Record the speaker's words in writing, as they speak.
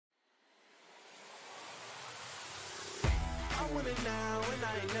want it now and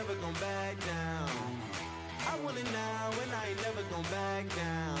I ain't never gon' back down. I want it now and I ain't never gon' back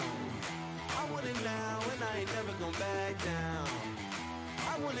down. I want it now and I ain't never gon' back down.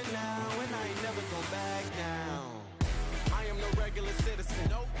 I want it now and I ain't never gon' back down. I am no regular citizen.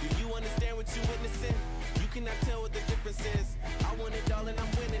 Nope. Do you understand what you witnessing? You cannot tell what the difference is. I want it all and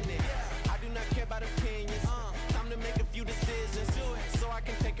I'm winning it. I do not care about opinions. Time to make a few decisions so I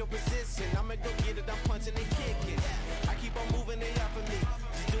can take a position. I'ma go get it, I'm punching and kicking. I keep on moving, they off of me.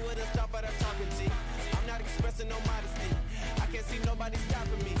 Just do it and stop without talking to. I'm not expressing no modesty. I can't see nobody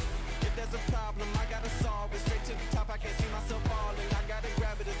stopping me. If there's a problem, I gotta solve it. Straight to the top, I can't see myself falling. I gotta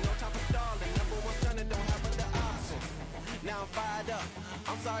grab it, there's no time for stalling. Number one stunner, don't have other options. Now I'm fired up.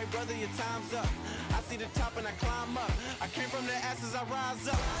 I'm sorry, brother, your time's up. I see the top and I climb up. I came from the ashes, I rise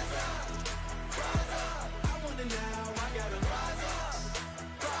up. Rise up, rise up. I want it now, I gotta rise up.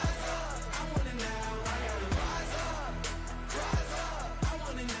 Rise up. I want it now, I gotta rise up. Rise up. I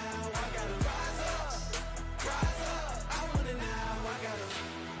want it now, I gotta rise up. Rise up. I want it now,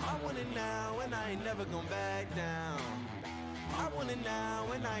 I want it now, and I ain't never gon' back down. I want it now,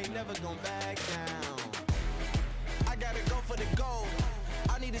 and I ain't never gon' back down. I gotta go for the gold.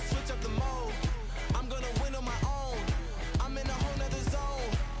 I need to switch up the mode. I'm gonna win on my own. I'm in a whole nother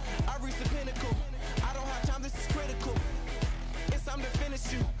zone. I reached the pinnacle. I don't have time, this is critical. It's time to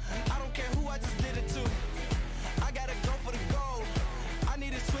finish you. I don't care who I just did it to. I gotta go for the gold. I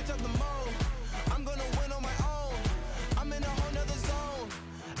need to switch up the mode. I'm gonna win on my own. I'm in a whole nother zone.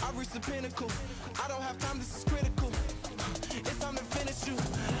 I reached the pinnacle. I don't have time, this is critical. It's time to finish you.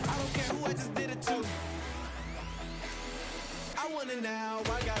 I don't care who I just did it to. I want it now, I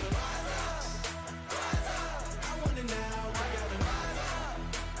gotta rise up, rise up. I want it now, I gotta rise up,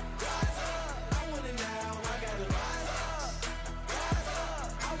 rise up. I want it now, I gotta rise up, rise up.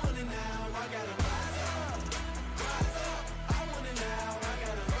 I want it now, I gotta rise up, rise up. I want it now, I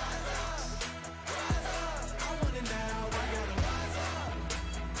gotta rise up, rise up. I want it now, I gotta rise up,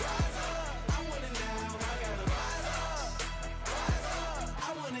 rise up. I want it now, I gotta rise up, rise up.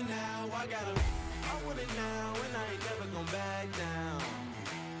 I want it now, I gotta. I want it now and I ain't never gon' back down.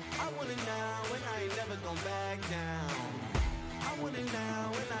 I want it now and I ain't never gon' back down. I want it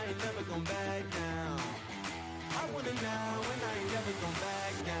now and I ain't never gon' back down. I want it now and I ain't never gon'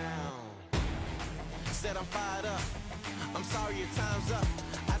 back down. Said I'm fired up. I'm sorry your time's up.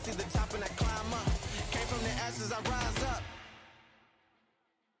 I see the top and I climb up. Came from the ashes, I rise up.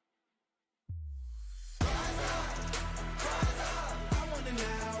 Rise up, rise up. I want it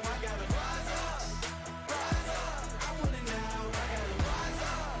now, I gotta rise up. Rise up, I want it now, I gotta rise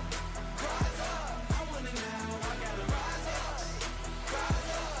up. Rise up, I want it now, I gotta rise up. Rise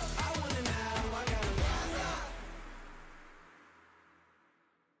up, I want it now, I gotta rise up.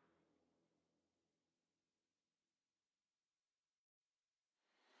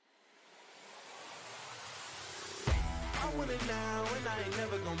 I want it now and I ain't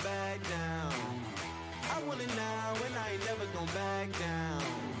never gon' back down. I want it now and I ain't never gon' back down.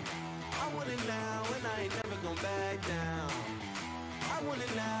 I want it now and I ain't never gon' back down. I want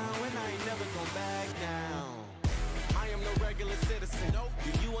it now and I ain't never gon' back down. I am no regular citizen. Nope.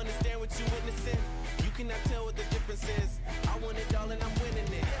 Do you understand what you witnessing? You cannot tell what the difference is. I want it all and I'm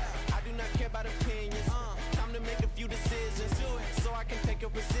winning it. I do not care about opinions. Time to make a few decisions so I can take a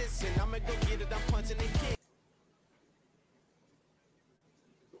position. I'ma go get it, I'm punching and kicking.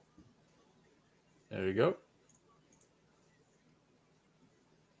 There you go.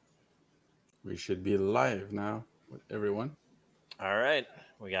 We should be live now with everyone. All right.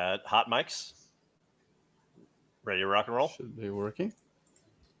 We got hot mics. Ready to rock and roll? Should be working.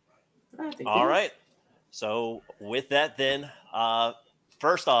 All right. So with that then,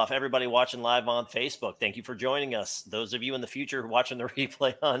 first off, everybody watching live on Facebook, thank you for joining us. Those of you in the future watching the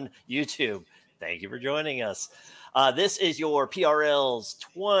replay on YouTube, thank you for joining us. This is your PRL's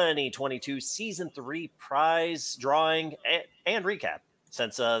 2022 Season 3 prize drawing and recap,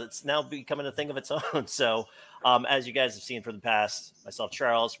 since it's now becoming a thing of its own. So as you guys have seen for the past, myself,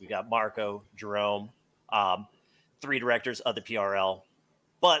 Charles, we got Marco, Jerome, 3 directors of the PRL.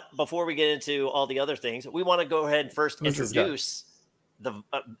 But before we get into all the other things, we want to go ahead and first introduce the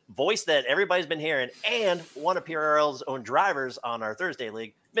voice that everybody's been hearing and one of PRL's own drivers on our Thursday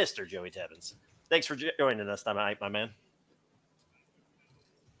League, Mr. Joey Tebbins. Thanks for joining us tonight, my man.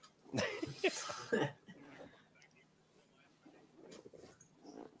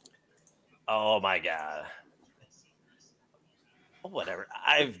 Oh my God. Whatever.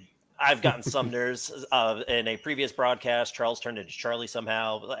 I've gotten some nerves in a previous broadcast. Charles turned into Charlie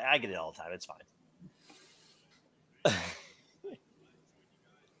somehow. I get it all the time. It's fine.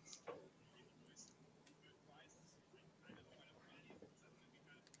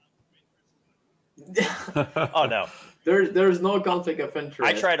 Oh no, there's no conflict of interest.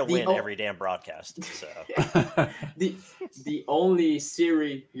 I try to win every damn broadcast. So the only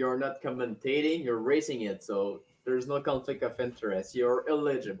series you're not commentating, you're racing it, so there's no conflict of interest. You're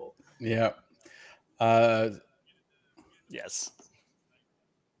eligible. Yeah. yes.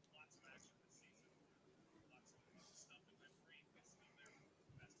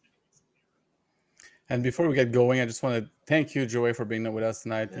 And before we get going, I just want to thank you, Joey, for being with us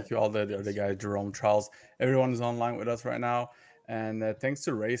tonight. Thank you all the other guys, Jerome, Charles. Everyone is online with us right now. And thanks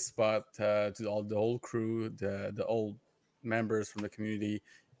to RaceSpot, to all the whole crew, the old members from the community.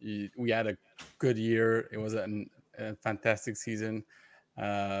 We had a good year. It was a fantastic season.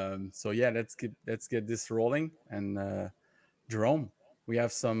 So yeah, let's get this rolling. And Jerome, we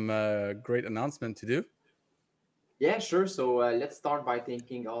have some great announcement to do. Yeah, sure. So let's start by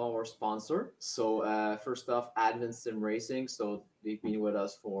thanking all our sponsor. So first off, Advanced Sim Racing. So they've been with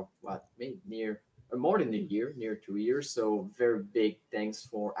us for more than a year, near 2 years. So very big thanks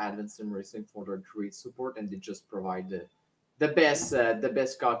for Advanced Sim Racing for their great support, and they just provide the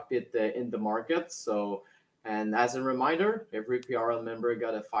best cockpit in the market. So, and as a reminder, every PRL member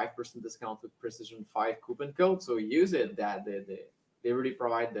got a 5% discount with Precision 5 coupon code. So use it. That they really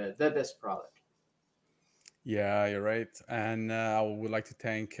provide the best product. Yeah, you're right. And I would like to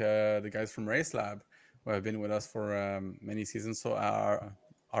thank the guys from Race Lab who have been with us for many seasons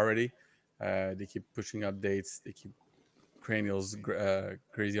already. They keep pushing updates. They keep creating those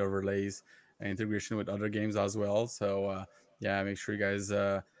crazy overlays and integration with other games as well. So yeah, make sure you guys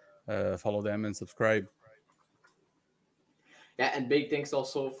follow them and subscribe. Yeah, and big thanks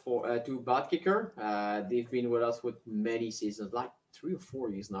also for to BotKicker. They've been with us with many seasons, like 3 or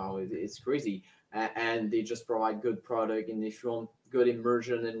 4 years now. It's crazy. And they just provide good product. And if you want good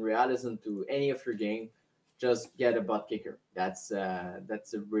immersion and realism to any of your game, just get a BotKicker. That's a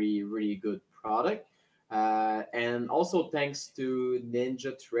really, really good product. And also thanks to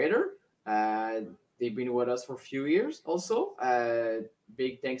Ninja Trader. They've been with us for a few years also.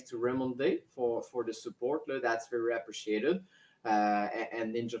 Big thanks to Raymond Day for the support. That's very appreciated.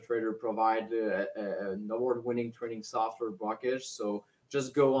 And Ninja Trader provide an award-winning training software package. So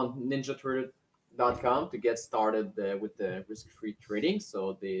just go on ninjatrader.com to get started with the risk-free trading.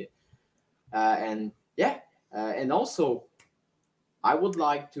 So and also I would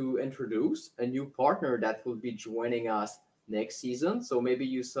like to introduce a new partner that will be joining us next season. So maybe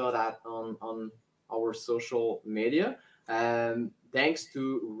you saw that on our social media. Thanks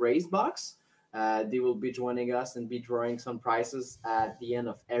to Racebox, they will be joining us and be drawing some prizes at the end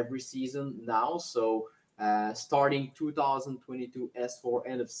of every season now. So starting 2022 S4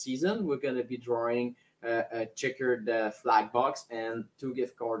 end of season, we're going to be drawing a checkered flag box and two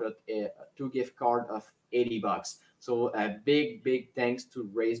gift card of $80. So a big thanks to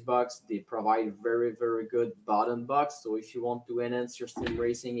Racebox. They provide very, very good button box. So if you want to enhance your sim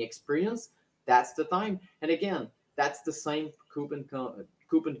racing experience, that's the time. And again, that's the same coupon code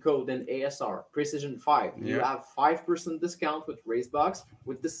in ASR, Precision 5. Yeah. You have 5% discount with Racebox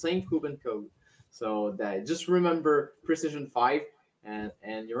with the same coupon code. So just remember Precision 5 and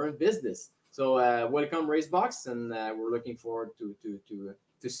you're in business. So welcome Racebox, and we're looking forward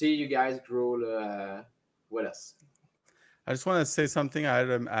to see you guys grow with us. I just want to say something. I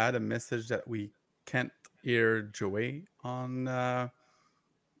had a message that we can't hear Joey on the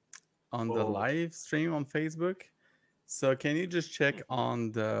live stream on Facebook. So can you just check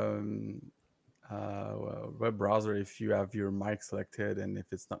on the web browser if you have your mic selected and if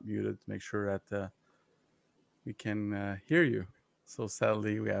it's not muted, to make sure that we can hear you. So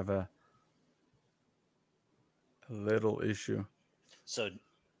sadly, we have a little issue. So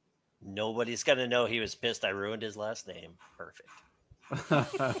nobody's gonna know he was pissed I ruined his last name. Perfect.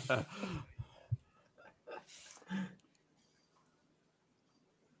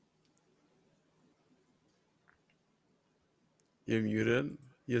 You're muted.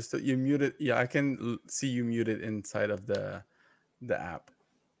 You muted. Yeah, I can see you muted inside of the app.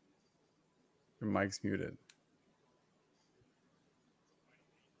 Your mic's muted.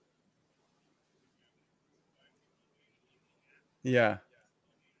 Yeah.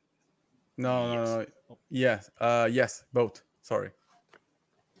 No. Yes. Yes. Both. Sorry.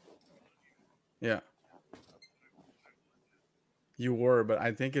 Yeah. You were, but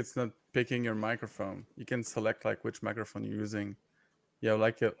I think it's not picking your microphone. You can select like which microphone you're using. You have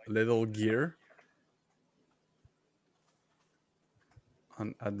like a little gear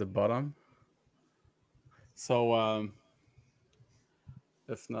at the bottom. So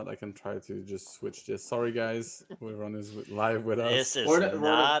if not, I can try to just switch this. Sorry, guys. Everyone is live with us. This is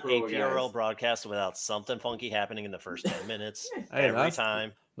not a PRL broadcast without something funky happening in the first 10 minutes every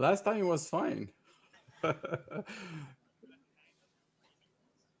time. Last time it was fine.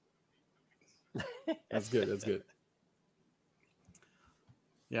 That's good. That's good.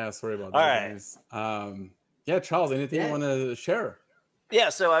 Yeah, sorry about All that, right. guys. Yeah, Charles, anything you want to share? Yeah,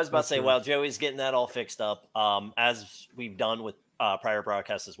 so I was about to say, sure. while Joey's getting that all fixed up, as we've done with prior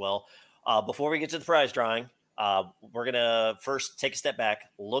broadcasts as well, before we get to the prize drawing, we're going to first take a step back,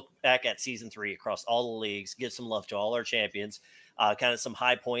 look back at season 3 across all the leagues, give some love to all our champions, kind of some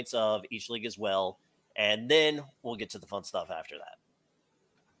high points of each league as well, and then we'll get to the fun stuff after that.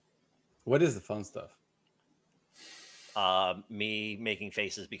 What is the fun stuff? Me making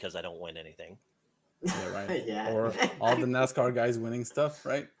faces because I don't win anything. Yeah, right. Yeah. Or all the NASCAR guys winning stuff,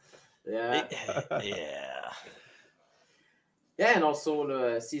 right? Yeah. Yeah. Yeah, and also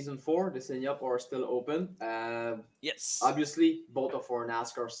the season 4, the sign up are still open. Yes. Obviously, both of our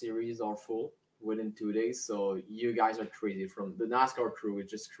NASCAR series are full within 2 days, so you guys are crazy. From the NASCAR crew, it's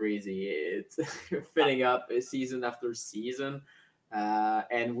just crazy. It's filling up season after season,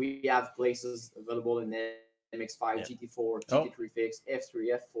 and we have places available in MX5, Yeah. GT4, GT3 Fix,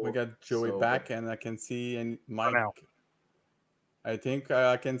 F3, F4. We got Joey back, and I can see and Mike. I think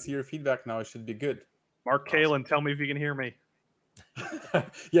I can see your feedback now. It should be good. Mark Kalen, tell me if you can hear me.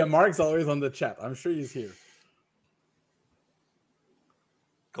 Yeah, Mark's always on the chat. I'm sure he's here.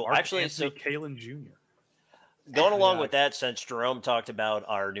 Cool. Mark Actually, Anthony so Kalen Jr. Going along with that, since Jerome talked about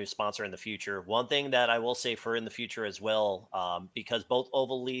our new sponsor in the future, one thing that I will say for in the future as well, because both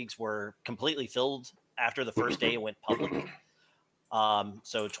oval leagues were completely filled after the first day it went public.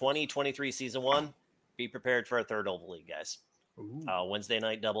 So 2023 season 1, be prepared for a third oval league, guys. Wednesday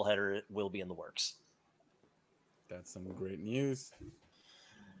night doubleheader will be in the works. That's some great news.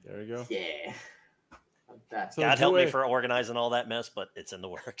 There we go. Yeah. So God help me for organizing all that mess, but it's in the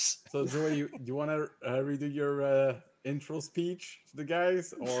works. So Joey, do you want to redo your intro speech to the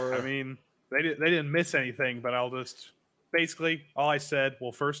guys? Or I mean, they didn't miss anything, but I'll just basically all I said.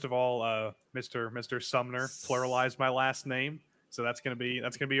 Well, first of all, Mr. Sumner pluralized my last name, so that's gonna be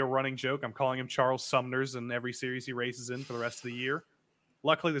a running joke. I'm calling him Charles Sumners in every series he races in for the rest of the year.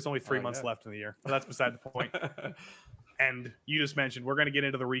 Luckily, there's only 3 months left in the year, but that's beside the point. And you just mentioned we're going to get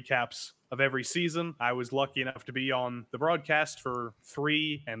into the recaps of every season. I was lucky enough to be on the broadcast for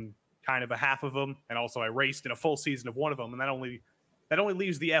 3 and kind of a half of them, and also I raced in a full season of one of them, and that only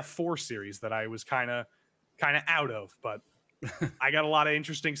leaves the F4 series that I was kind of out of. But I got a lot of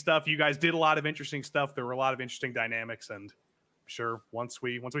interesting stuff. You guys did a lot of interesting stuff. There were a lot of interesting dynamics, and I'm sure once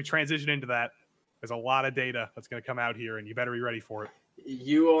we transition into that, there's a lot of data that's going to come out here, and you better be ready for it.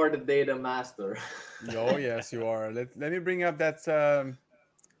 You are the data master. Oh yes, you are. Let me bring up that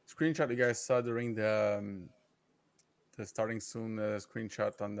screenshot you guys saw during the starting soon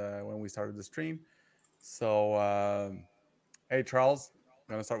screenshot on when we started the stream. So, hey Charles,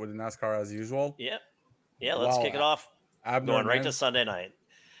 I'm gonna start with the NASCAR as usual. Yeah. Let's kick it off. Abner, going right to Sunday night.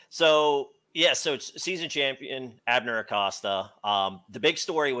 So so it's season champion Abner Acosta. The big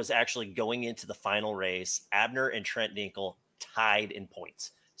story was actually going into the final race. Abner and Trent Dinkel tied in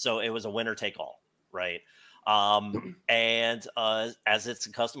points, so it was a winner take all, right? And as it's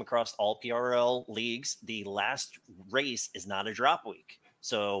a custom across all PRL leagues, the last race is not a drop week,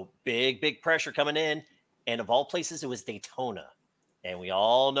 so big pressure coming in. And of all places, it was Daytona, and we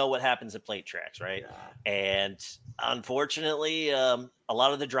all know what happens at plate tracks, right? Yeah. And unfortunately, a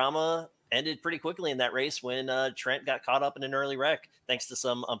lot of the drama ended pretty quickly in that race when Trent got caught up in an early wreck thanks to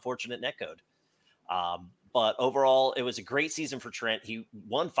some unfortunate netcode. But overall, it was a great season for Trent. He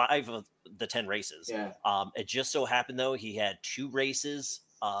won 5 of the 10 races. Yeah. It just so happened, though, he had 2 races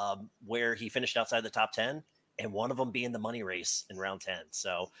where he finished outside the top 10, and one of them being the money race in round 10.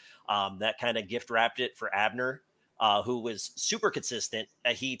 So that kind of gift wrapped it for Abner, who was super consistent.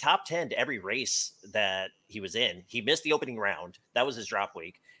 He top 10'd every race that he was in. He missed the opening round. That was his drop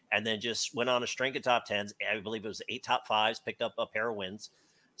week. And then just went on a string of top 10s. I believe it was 8 top 5s, picked up a pair of wins.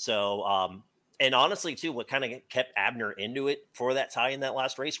 So, and honestly, too, what kind of kept Abner into it for that tie in that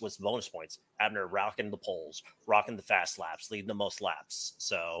last race was bonus points. Abner rocking the poles, rocking the fast laps, leading the most laps.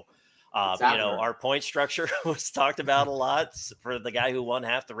 So, our point structure was talked about a lot for the guy who won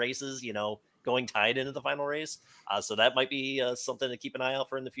half the races, going tied into the final race. So that might be something to keep an eye out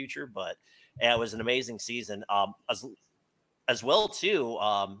for in the future. But yeah, it was an amazing season. As well, too,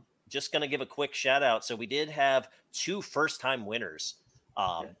 just going to give a quick shout out. So we did have 2 first-time winners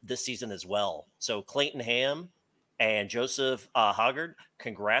this season as well. So Clayton Ham and Joseph Hoggard,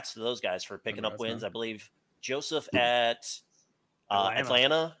 congrats to those guys for picking up wins. Man. I believe Joseph at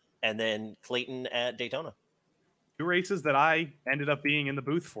Atlanta and then Clayton at Daytona. 2 races that I ended up being in the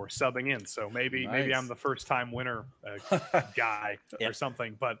booth for, subbing in. So maybe I'm the first-time winner guy or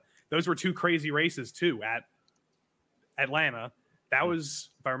something. But those were two crazy races too at Atlanta. That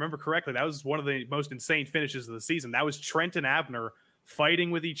was, if I remember correctly, that was one of the most insane finishes of the season. That was Trent and Abner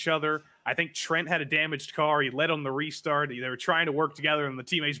fighting with each other. I think Trent had a damaged car. He led on the restart. They were trying to work together, and the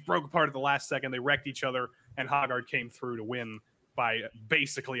teammates broke apart at the last second. They wrecked each other, and Hoggard came through to win by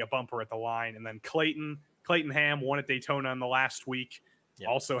basically a bumper at the line. And then Clayton Ham won at Daytona in the last week,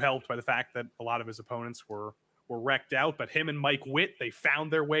 also helped by the fact that a lot of his opponents were wrecked out. But him and Mike Witt, they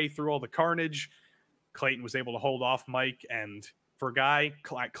found their way through all the carnage. Clayton was able to hold off Mike, and for a guy,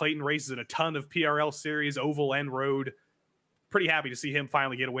 Clayton races in a ton of PRL series, oval and road. Pretty happy to see him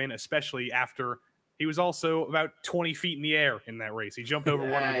finally get a win, especially after he was also about 20 feet in the air in that race. He jumped over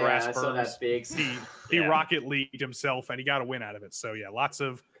one of the grass berms. He rocket leagued himself, and he got a win out of it. So yeah, lots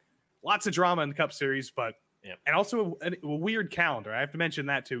of drama in the Cup Series, but and also a weird calendar. I have to mention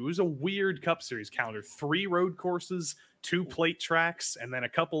that too. It was a weird Cup Series calendar: 3 road courses, 2 plate tracks, and then a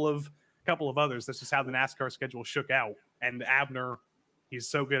couple of others. That's just how the NASCAR schedule shook out. And Abner, he's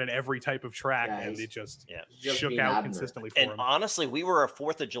so good at every type of track, and it just shook out Abner consistently for him. And honestly, we were a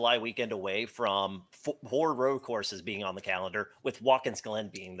 4th of July weekend away from 4 road courses being on the calendar, with Watkins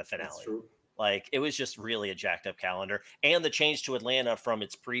Glen being the finale. That's true. Like, it was just really a jacked up calendar, and the change to Atlanta from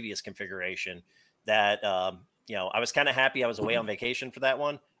its previous configuration. That I was kind of happy I was away on vacation for that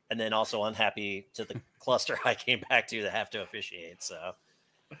one, and then also unhappy to the cluster I came back to have to officiate.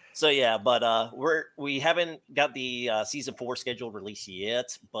 So yeah, but we haven't got the season 4 schedule released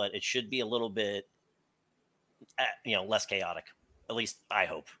yet, but it should be a little bit less chaotic. At least I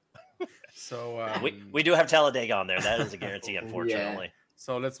hope. So we do have Talladega on there. That is a guarantee, unfortunately. Yeah.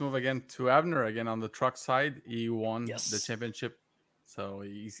 So let's move again to Abner again on the truck side. He won the championship. So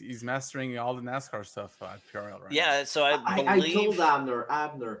he's mastering all the NASCAR stuff at PRL right now. So I told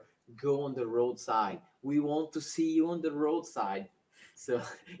Abner, go on the roadside. We want to see you on the roadside. So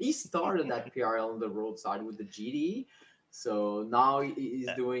he started that PRL on the roadside with the GD. So now he's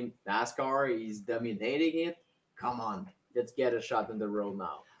doing NASCAR. He's dominating it. Come on, let's get a shot on the road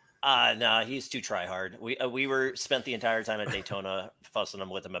now. No, he's too try hard. We were spent the entire time at Daytona fussing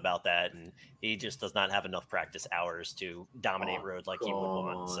with him about that, and he just does not have enough practice hours to dominate road like he would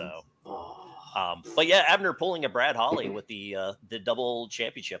want. So, but yeah, Abner pulling a Brad Holly with the double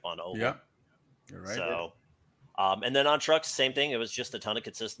championship on oval. Yeah, you're right. So. And then on trucks, same thing. It was just a ton of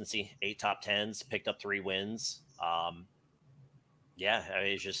consistency. 8 top 10s, picked up 3 wins.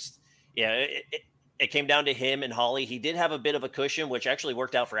 It's just, it came down to him and Holly. He did have a bit of a cushion, which actually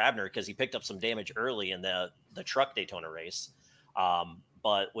worked out for Abner because he picked up some damage early in the truck Daytona race.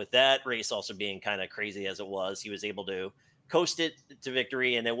 But with that race also being kind of crazy as it was, he was able to coast it to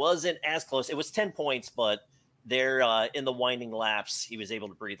victory, and it wasn't as close. It was 10 points, but there in the winding laps, he was able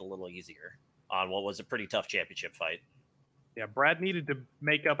to breathe a little easier on what was a pretty tough championship fight. Yeah, Brad needed to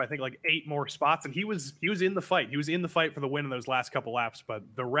make up, I think, like 8 more spots, and he was in the fight. He was in the fight for the win in those last couple laps, but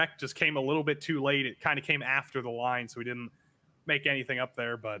the wreck just came a little bit too late. It kind of came after the line, so he didn't make anything up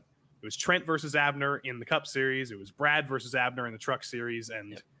there. But it was Trent versus Abner in the Cup Series. It was Brad versus Abner in the Truck Series,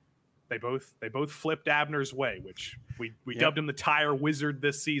 and they both flipped Abner's way, which we dubbed him the Tire Wizard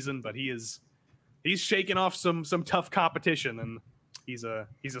this season. But he's shaking off some tough competition, and he's a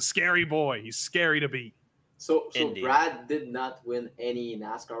scary boy. He's scary to beat. So Brad did not win any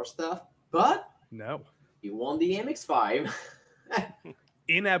NASCAR stuff, but no, he won the MX-5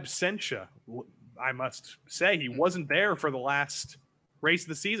 in absentia. I must say he wasn't there for the last race of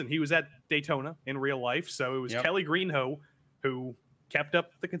the season. He was at Daytona in real life, so it was Kelly Greenhoe who kept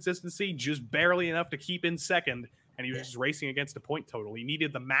up the consistency just barely enough to keep in second, and he was just racing against a point total. He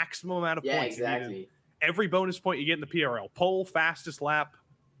needed the maximum amount of points. Exactly. Every bonus point you get in the PRL: pole, fastest lap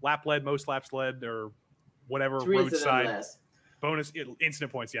led, most laps led, or whatever, roadside bonus incident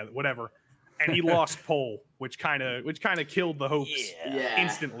points, whatever. And he lost pole, which kind of killed the hopes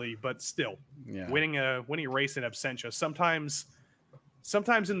instantly. But still, winning a race in absentia.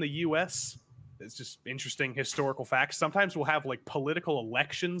 Sometimes in the U.S., it's just interesting historical facts. Sometimes we'll have like political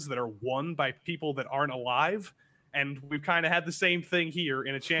elections that are won by people that aren't alive. And we've kind of had the same thing here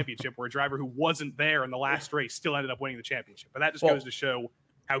in a championship where a driver who wasn't there in the last race still ended up winning the championship. But that just goes to show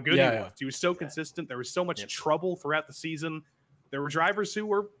how good he was. He was so consistent. There was so much trouble throughout the season. There were drivers who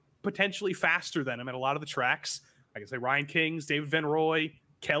were potentially faster than him at a lot of the tracks. I can say Ryan Kings, David Van Roy,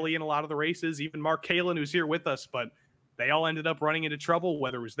 Kelly in a lot of the races, even Mark Kalin, who's here with us. But they all ended up running into trouble,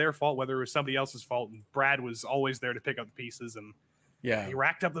 whether it was their fault, whether it was somebody else's fault. And Brad was always there to pick up the pieces, and he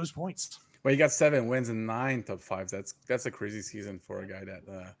racked up those points. Well, he got 7 wins and 9 top 5s. That's a crazy season for a guy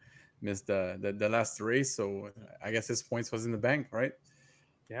that missed the last race. So I guess his points was in the bank, right?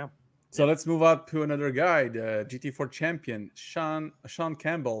 Yeah. So let's move up to another guy, the GT4 champion, Sean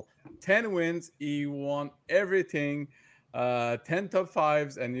Campbell. 10 wins. He won everything. 10 top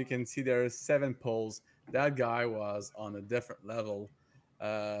fives, and you can see there are 7 poles. That guy was on a different level.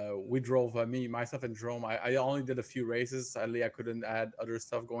 We drove, myself and Jerome. I only did a few races. Sadly, I couldn't add other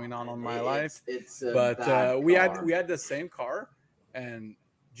stuff going on my life. But we had the same car, and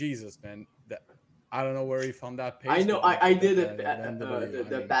Jesus, man, I don't know where he found that pace. I know. I did it.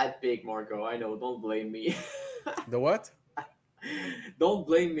 The bad pick, Marco. I know. Don't blame me. The what? Don't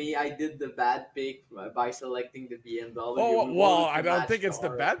blame me. I did the bad pick by selecting the BMW. Oh well, I don't think it's the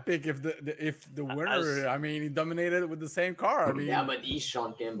bad pick. If the winner, he dominated with the same car. I mean, yeah, but he's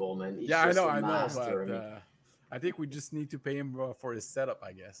Sean Campbell, man. He's I know. Master, but I think we just need to pay him for his setup,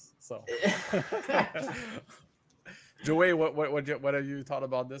 I guess. So, Joey, what have you thought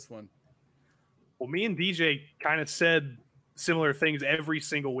about this one? Well, me and DJ kind of said similar things every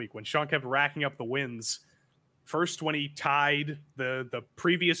single week when Sean kept racking up the wins. First, when he tied the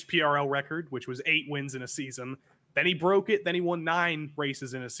previous PRL record, which was 8 wins in a season. Then he broke it. Then he won 9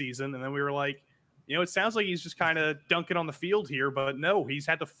 races in a season. And then we were like, it sounds like he's just kind of dunking on the field here. But no, he's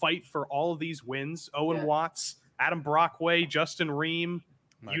had to fight for all of these wins. Owen Watts, Adam Brockway, Justin Ream,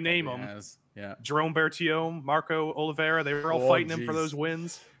 you name them. Yeah. Jerome Bertiome, Marco Oliveira. They were all fighting him for those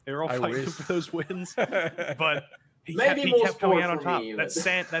wins. They were all fighting him for those wins. But he kept coming out on top.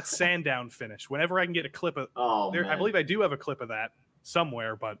 That Sandown finish. Whenever I can get a clip of, I believe I do have a clip of that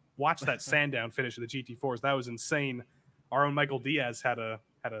somewhere. But watch that Sandown finish of the GT4s. That was insane. Our own Michael Diaz had a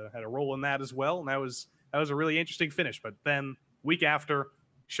role in that as well, and that was a really interesting finish. But then week after,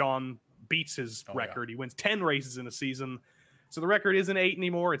 Sean beats his record. He wins 10 races in a season. So the record isn't 8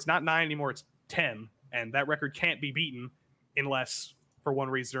 anymore. It's not 9 anymore. It's 10, and that record can't be beaten unless, for one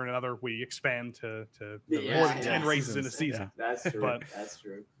reason or another, we expand to more than 10 races in a season. Yeah. That's true. That's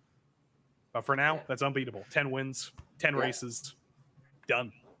true. But for now, that's unbeatable. 10 wins, 10 races,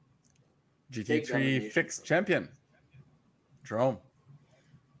 done. GT3 fixed champion, Jerome,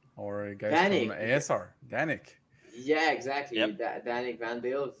 or guys Danik. from ASR, Danik. Yeah, exactly. Yep. Danik Van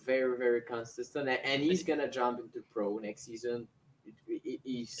Dale, very, very consistent, and he's gonna jump into pro next season.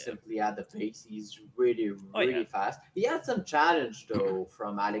 He simply had the pace. He's really fast. He had some challenge though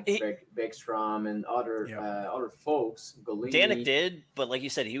from Alex Beckstrom and other folks. Golini. Danik did, but like you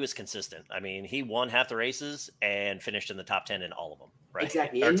said, he was consistent. I mean, he won half the races and finished in the top 10 in all of them. Right?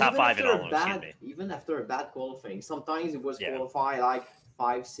 Exactly. Or and top 5 in all of them. Even after a bad qualifying, sometimes it was qualify like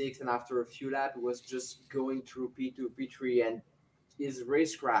 5, 6, and after a few laps, it was just going through P2, P3, and his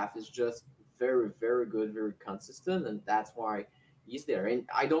racecraft is just very, very good, very consistent, and that's why he's there. And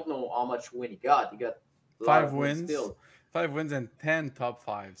I don't know how much win he got. He got 5 wins still. 5 wins and 10 top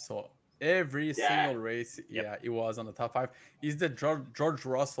 5. So every single race, he was on the top 5. He's the George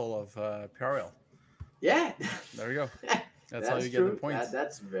Russell of PRL. Yeah. There you go. That's how you get the points.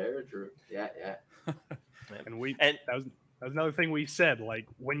 That's very true. Yeah. And that was another thing we said. Like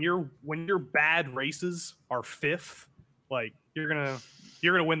when your bad races are 5th, like you're gonna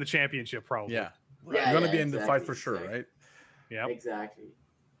win the championship probably. Yeah. You're gonna be in the fight for sure, right? Yeah. Exactly.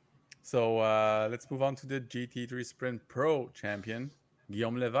 So let's move on to the GT3 Sprint Pro champion,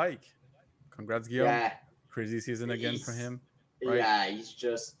 Guillaume Levesque. Congrats, Guillaume. Yeah. Crazy season again for him. Right? Yeah, he's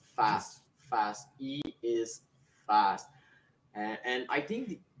just fast. He is fast. And I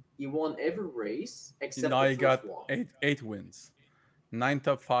think he won every race except now he got one. 8 wins, 9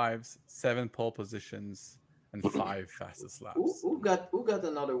 top 5s, 7 pole positions, and 5 fastest laps. Who got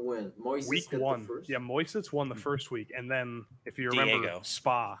another win? Moises week 1. Yeah, Moises won the first week, and then if you remember Diego.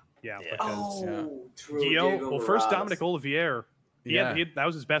 Spa. Yeah. True. Guillaume, first Dominic Olivier. That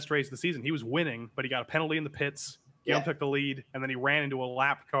was his best race of the season. He was winning, but he got a penalty in the pits. Guillaume took the lead, and then he ran into a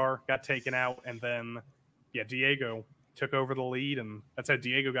lap car, got taken out, and then Diego took over the lead, and that's how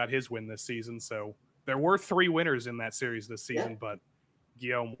Diego got his win this season. So there were 3 winners in that series this season, but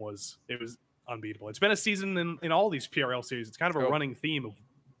Guillaume was unbeatable. It's been a season in all these PRL series. It's kind of a running theme of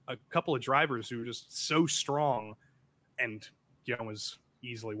a couple of drivers who are just so strong, and Guillaume was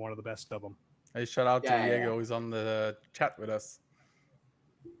easily one of the best of them. Hey, shout out to Diego. He's on the chat with us.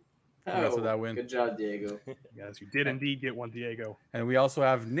 Congrats with that win. Good job, Diego. Yes, you did indeed get one, Diego. And we also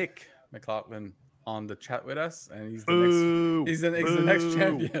have Nick McLaughlin on the chat with us, and he's the next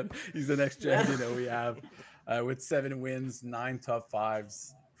champion. He's the next champion that we have with 7 wins, 9 top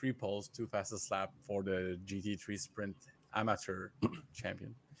 5s, 3 poles, 2 fastest lap for the GT3 Sprint Amateur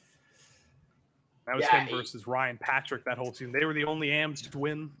champion. That was him versus Ryan Patrick that whole season. They were the only AMs to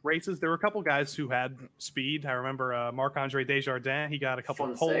win races. There were a couple guys who had speed. I remember Marc-Andre Desjardins. He got a couple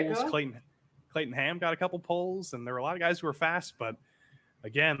of poles. Clayton Ham got a couple poles, and there were a lot of guys who were fast, but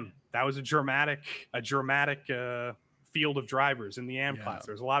again, that was a dramatic field of drivers in the AM class.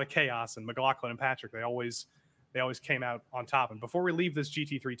 There's a lot of chaos, and McLaughlin and Patrick, they always came out on top. And before we leave this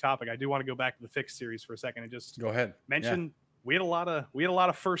GT3 topic, I do want to go back to the fixed series for a second and just go ahead. Mention we had a lot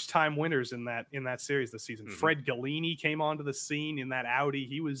of first time winners in that series this season. Fred Galini came onto the scene in that Audi.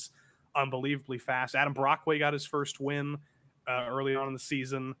 He was unbelievably fast. Adam Brockway got his first win early on in the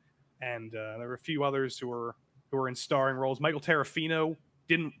season, and there were a few others who were in starring roles. Michael Terrafino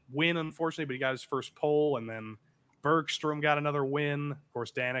didn't win, unfortunately, but he got his first pole, and then Bergstrom got another win. Of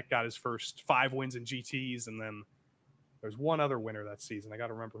course, Danik got his first 5 wins in GTs, and then there's one other winner that season. I got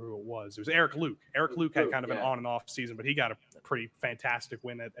to remember who it was. It was Eric Luke. Eric Luke had kind of an on and off season, but he got a pretty fantastic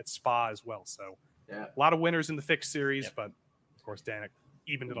win at Spa as well. So a lot of winners in the fixed series, but of course, Danik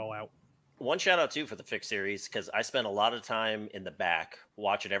evened it all out. One shout out too for the fixed series, because I spent a lot of time in the back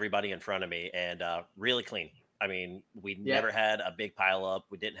watching everybody in front of me, and really clean. I mean, we never had a big pile up.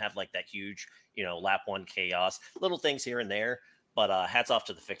 We didn't have like that huge, lap one chaos, little things here and there. But hats off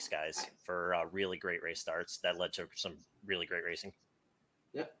to the fixed guys for really great race starts that led to some really great racing.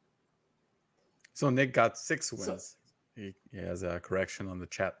 Yeah. So Nick got 6 wins. He has a correction on the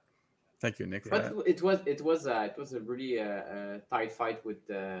chat. Thank you, Nick. For but that. it was a really tight fight with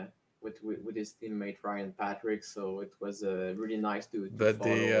his teammate Ryan Patrick. So it was really nice to but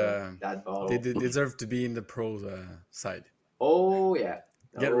follow that battle. They deserve to be in the pro side. Oh yeah.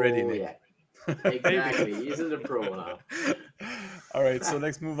 Get ready, Nick. Yeah. Exactly. He's in the pro now. All right, so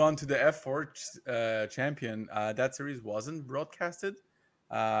let's move on to the F4 champion. That series wasn't broadcasted.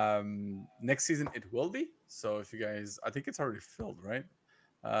 Next season it will be. So if you guys, I think it's already filled, right?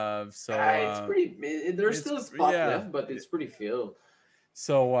 It's pretty. There's still a spot left, but it's pretty filled.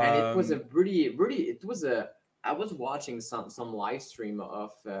 So and it was a really. It was a. I was watching some live stream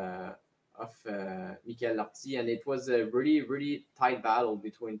of Michael Lartier, and it was a really tight battle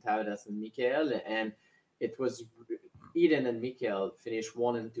between Tavares and Michael, and it was Eden and Michael finished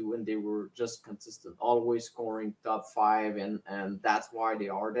 1 and 2, and they were just consistent, always scoring top 5, and that's why they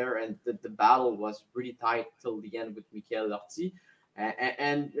are there. And the battle was really tight till the end with Michael Lartier.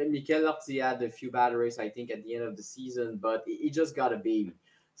 And Michael Lartier had a few bad races, I think, at the end of the season, but he just got a baby.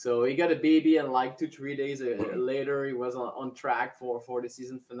 So he got a baby, and like 2-3 days later, he was on track for the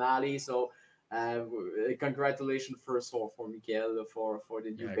season finale. So congratulations first for Michael for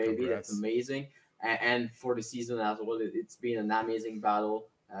the new baby. Congrats. That's amazing. And for the season as well, it's been an amazing battle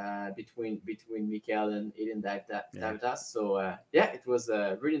between Michael and Eden Tavares. So it was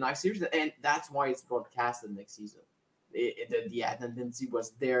a really nice series, and that's why it's broadcasted next season. The attendance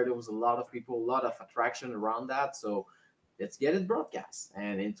was there. There was a lot of people, a lot of attraction around that. So let's get it broadcast,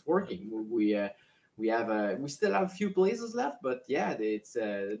 and it's working. We still have a few places left, but it's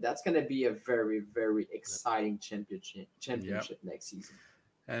that's gonna be a very, very exciting championship next season.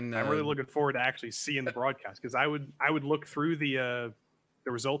 And I'm really looking forward to actually seeing the broadcast, because I would look through the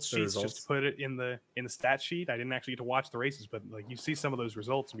results sheets just to put it in the stat sheet. I didn't actually get to watch the races, but like you see some of those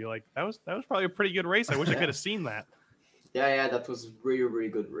results and be like, that was probably a pretty good race. I wish I could have seen that. Yeah, that was really, really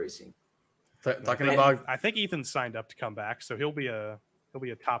good racing. Talking about, I think Ethan signed up to come back, so he'll be a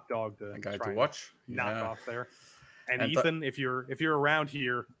top dog to watch. Knock off there. And Ethan, if you're around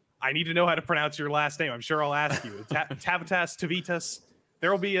here, I need to know how to pronounce your last name. I'm sure I'll ask you. Tavitas.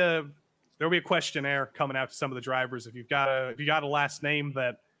 There'll be a questionnaire coming out to some of the drivers. If you got a last name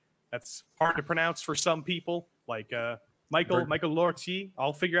that's hard to pronounce for some people, like Michael Lartier,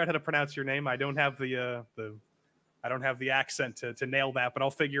 I'll figure out how to pronounce your name. I don't have the accent to nail that, but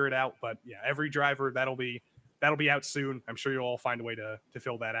I'll figure it out. But yeah, every driver that'll be out soon. I'm sure you'll all find a way to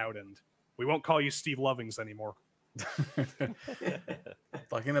fill that out, and we won't call you Steve Lovings anymore.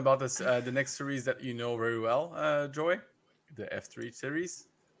 Talking about this, the next series that you know very well, Joey, the F3 series.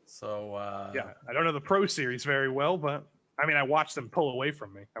 So I don't know the Pro Series very well, but I mean, I watched them pull away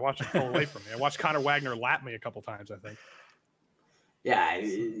from me. I watched Connor Wagner lap me a couple times, I think. Yeah,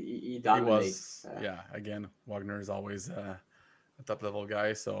 he dominates. Again, Wagner is always a top level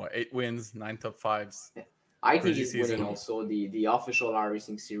guy. So 8 wins, 9 top 5s. I think he's winning also the official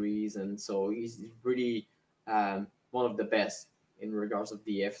iRacing series, and so he's really one of the best in regards of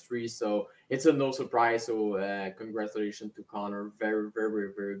the F3. So it's a no surprise. So congratulations to Connor. Very,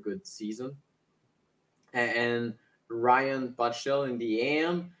 very, very good season. And Ryan Butchell in the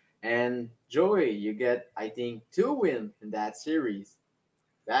AM. And Joey, you get, I think, 2 wins in that series.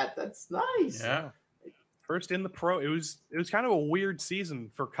 That's nice. Yeah. First in the pro. It was kind of a weird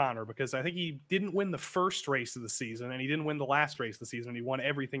season for Connor, because I think he didn't win the first race of the season, and he didn't win the last race of the season, and he won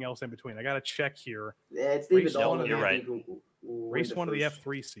everything else in between. I got to check here. Yeah, it's David Allen. You're right. Race 1 of the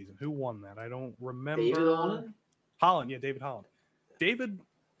F3 season. Who won that? I don't remember. David Holland? Holland, yeah, David Holland.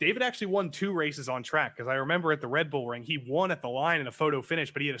 David actually won 2 races on track, because I remember at the Red Bull Ring, he won at the line in a photo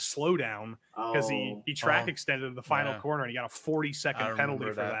finish, but he had a slowdown because he track extended to the final corner, and he got a 40-second penalty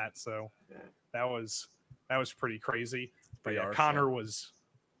for that. So that was pretty crazy. But yeah, Connor was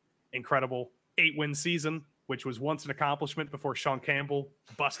incredible. 8-win season, which was once an accomplishment before Sean Campbell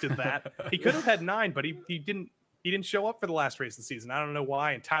busted that. He could have had 9, but he didn't show up for the last race of the season. I don't know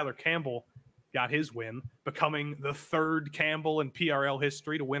why. And Tyler Campbell got his win, becoming the 3rd Campbell in PRL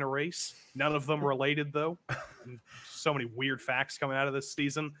history to win a race. None of them related, though. And so many weird facts coming out of this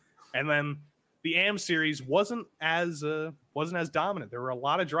season. And then the AM series wasn't as dominant. There were a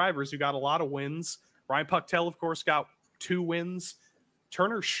lot of drivers who got a lot of wins. Ryan Pucktel, of course, got 2 wins.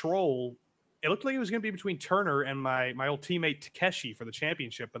 Turner Schroll, it looked like it was going to be between Turner and my old teammate Takeshi for the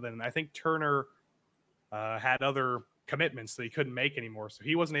championship, but then I think Turner had other commitments that he couldn't make anymore, so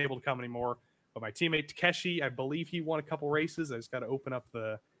he wasn't able to come anymore. But my teammate Takeshi, I believe he won a couple races. I just got to open up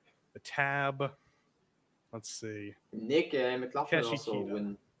the tab. Let's see. Nick McLaughlin also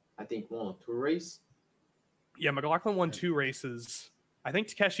won, I think, 1 or 2 races. Yeah, McLaughlin won 2 races. I think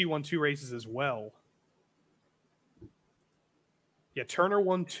Takeshi won 2 races as well. Yeah, Turner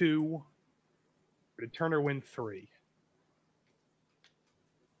won 2. Or did Turner win 3?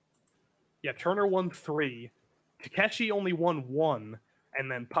 Yeah, Turner won 3. Takeshi only won 1. And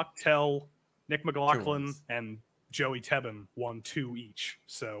then Pucktel, Nick McLaughlin, and Joey Tebben won 2 each.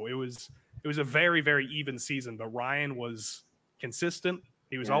 So it was a very, very even season. But Ryan was consistent.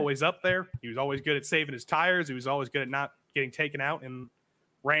 He was always up there. He was always good at saving his tires. He was always good at not getting taken out in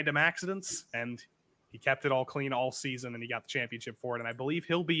random accidents. And he kept it all clean all season, and he got the championship for it. And I believe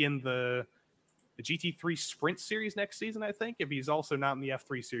he'll be in the GT3 Sprint Series next season, I think, if he's also not in the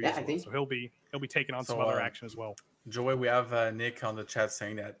F3 Series. Yeah, I think. So he'll be taking on some other action as well. Joey, we have Nick on the chat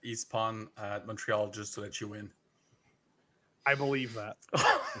saying that he spun at Montreal just to let you win. I believe that.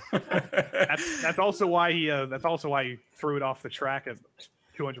 that's also why he threw it off the track at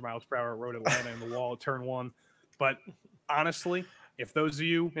 200 miles per hour at Road Atlanta in the wall at turn 1. But honestly, if those of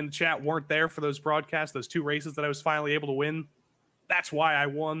you in the chat weren't there for those broadcasts, those 2 races that I was finally able to win, that's why I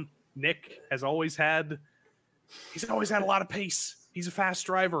won. Nick he's always had a lot of pace. He's a fast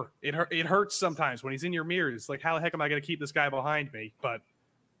driver. It hurts sometimes when he's in your mirrors. Like, how the heck am I going to keep this guy behind me? But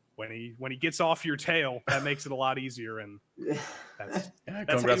when he gets off your tail, that makes it a lot easier. And that's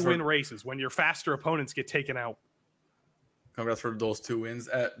how you win races, when your faster opponents get taken out. Congrats for those 2 wins.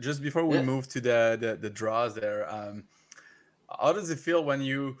 Just before we move to the draws there, how does it feel when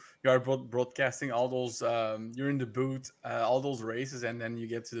you are broadcasting all those, you're in the booth, all those races, and then you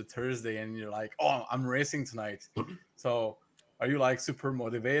get to the Thursday and you're like, oh, I'm racing tonight. So are you like super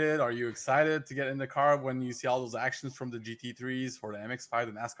motivated? Are you excited to get in the car when you see all those actions from the GT3s for the MX-5,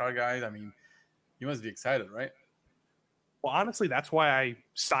 the NASCAR guys? I mean, you must be excited, right? Well, honestly, that's why I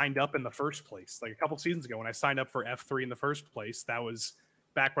signed up in the first place. Like a couple seasons ago when I signed up for F3 in the first place, that was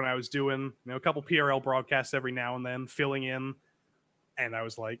back when I was doing a couple PRL broadcasts every now and then, filling in. And I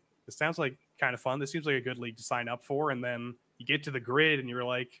was like, this sounds like kind of fun. This seems like a good league to sign up for. And then you get to the grid and you're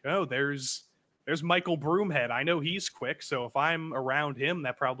like, oh, there's Michael Broomhead. I know he's quick. So if I'm around him,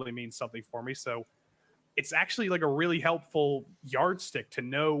 that probably means something for me. So it's actually like a really helpful yardstick to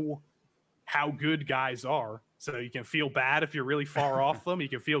know how good guys are. So you can feel bad if you're really far off them. You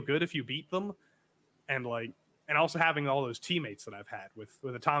can feel good if you beat them. And also having all those teammates that I've had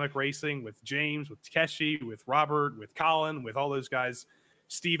with Atomic Racing, with James, with Takeshi, with Robert, with Colin, with all those guys,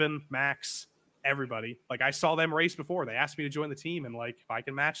 Steven, Max, everybody. Like, I saw them race before. They asked me to join the team, and like, if I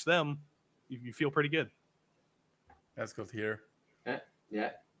can match them, you feel pretty good. That's good to hear. Yeah.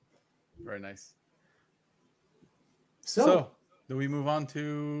 Very nice. So do we move on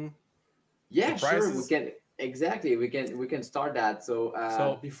to sure, we can. Exactly, we can start that.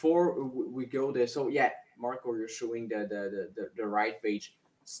 So before we go there, so yeah, Marco, you're showing the right page.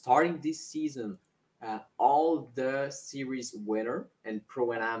 Starting this season, all the series winner and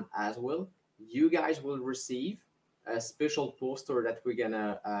Pro-Am as well, you guys will receive a special poster that we're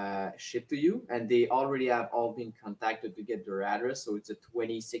gonna ship to you, and they already have all been contacted to get their address. So it's a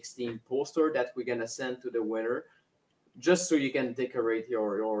 2016 poster that we're gonna send to the winner, just so you can decorate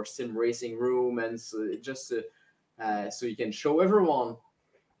your sim racing room, and so you can show everyone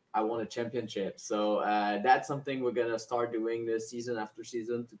I won a championship. So that's something we're gonna start doing this season after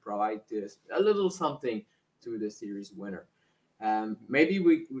season to provide a little something to the series winner. Maybe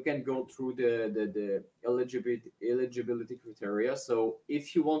we can go through the eligibility criteria. So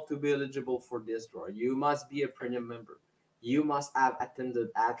if you want to be eligible for this draw, you must be a premium member. You must have attended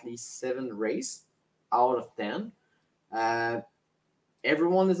at least 7 races out of 10.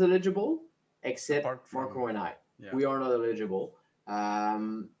 Everyone is eligible except Marco and I. Yeah. We are not eligible.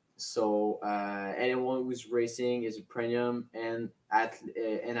 So anyone who's racing is a premium and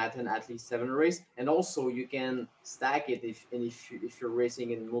attend at least 7 race, and also you can stack it if you're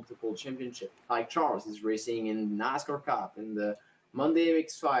racing in multiple championship. Like Charles is racing in NASCAR Cup and the Monday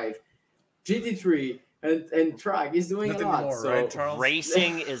MX5, GT3, and track. He's doing Not a lot. anymore, So right, Charles?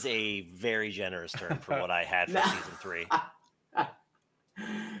 Racing is a very generous term for what I had for Nah. season 3.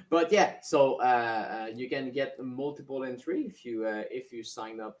 But yeah, so you can get multiple entry if you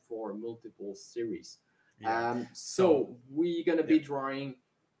sign up for multiple series. Yeah. So we're gonna be drawing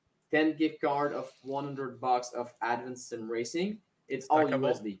 10 gift card of $100 of Advanced Sim Racing. It's all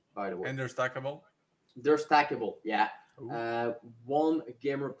Stackable. USD, by the way. And they're stackable. They're stackable, yeah. Ooh. 1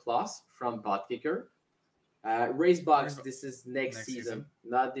 Gamer Plus from BotKicker. Race Box, Race- this is next next season, season.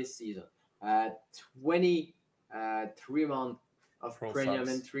 not this season. 3 month of Pro premium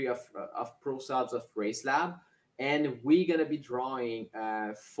subs. entry of pro subs of Race Lab. And we're going to be drawing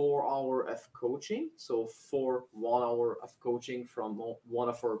 4 hour of coaching. So 1 hour of coaching from one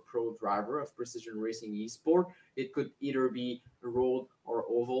of our pro driver of Precision Racing Esport. It could either be road or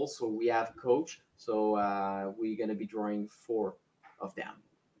oval. So we have coach. So we're going to be drawing 4 of them.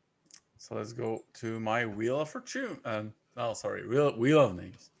 So let's go to my Wheel of Fortune. Wheel of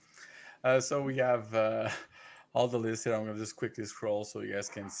Names. So we have all the lists here. I'm going to just quickly scroll so you guys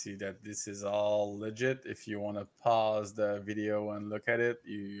can see that this is all legit. If you want to pause the video and look at it,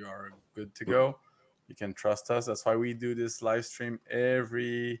 you are good to go. You can trust us. That's why we do this live stream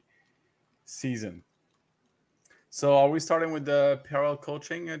every season. So are we starting with the parallel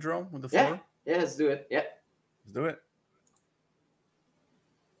coaching, Jerome, with the floor? Yeah, let's do it. Yeah. Let's do it.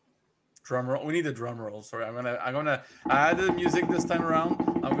 Drum roll. We need a drum roll. Sorry, I'm gonna add the music this time around.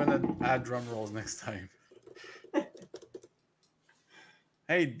 I'm gonna add drum rolls next time.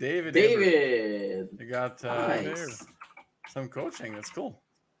 Hey, David. You got Nice. there. Some coaching. That's cool.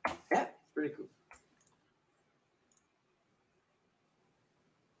 Yeah, pretty cool.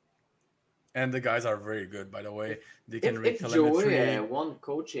 And the guys are very good, by the way. They can read If telemetry. Joey want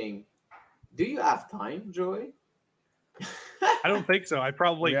coaching, do you have time, Joey? I don't think so. I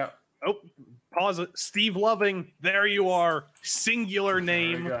probably. Yeah. Oh, pause it. Steve Loving. There you are. Singular There we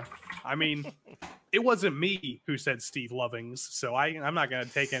name. go. I mean, it wasn't me who said Steve Lovings, so I'm not going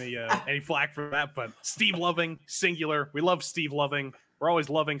to take any flack for that. But Steve Loving, singular. We love Steve Loving. We're always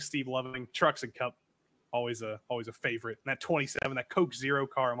loving Steve Loving. Trucks and Cup, always a favorite. And that 27, that Coke Zero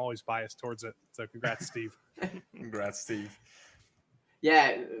car, I'm always biased towards it. So congrats, Steve. Congrats, Steve.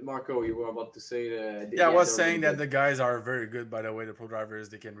 Yeah, Marco, you were about to say. Yeah, I was saying that the guys are very good, by the way. The pro drivers,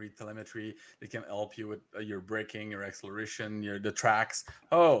 they can read telemetry. They can help you with your braking, your acceleration, the tracks.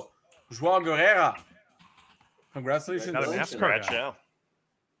 Oh, Joao Guerrera. Congratulations. Another Congratulations. NASCAR Congrats, guy. Joe.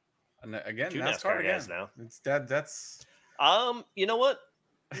 And again, 2 NASCAR NASCAR again. guys now. That's You know what?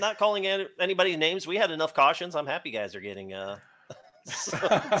 Not calling anybody's names. We had enough cautions. I'm happy guys are getting. Like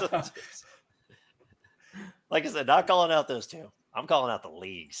I said, not calling out those 2. I'm calling out the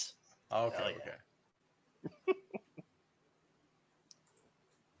leagues. okay. Hell yeah. Okay.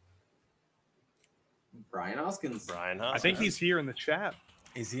 Brian Hoskins. Brian I Hoskins. think he's here in the chat.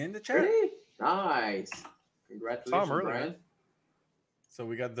 Is he in the chat? Really? Nice. Congratulations, earlier. Brian. So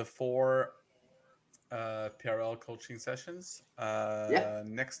we got the 4 parallel coaching sessions. Yeah.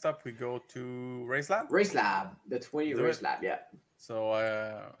 Next up, we go to Race Lab. Race Lab, the 20 Do Race it. Lab, yeah.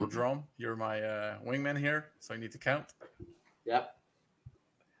 So, Jerome, you're my wingman here, so I need to count. Yep.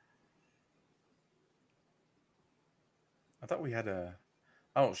 I thought we had a.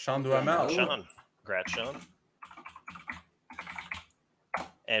 Oh, Sean Duhamel. Sean. Congrats, Sean.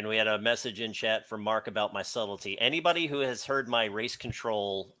 And we had a message in chat from Mark about my subtlety. Anybody who has heard my race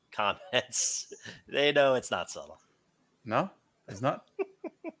control comments, they know it's not subtle. No, it's not.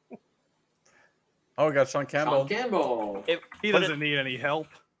 Oh, we got Sean Campbell. Sean Campbell. He doesn't need any help.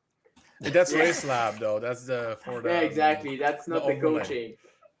 That's Yeah. Race Lab, though. That's for the. Yeah, exactly. That's not the overlay. coaching.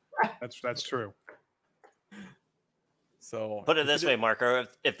 That's true. So Put it this way, Marco.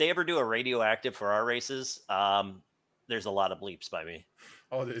 If they ever do a radioactive for our races, there's a lot of bleeps by me.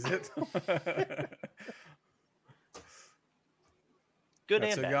 Oh, is it? Good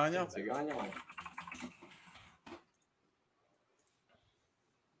That's and a bad. Gagnon. It's a Gagnon.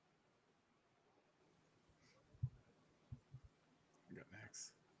 We got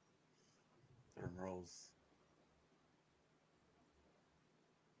next. Drum rolls.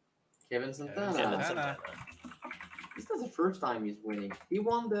 Kevin Santana. Kevin Kevin Santana. Santana. This is the first time he's winning. He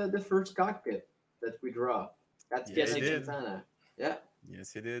won the first cockpit that we draw. That's Yes, he Kevin did. Santana. Yeah.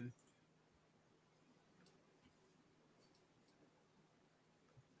 Yes, he did.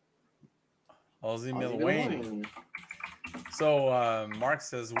 Ozzy Ozzy Milwayne. Milwayne. So Mark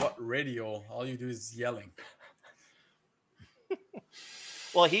says, "What radio? All you do is yelling."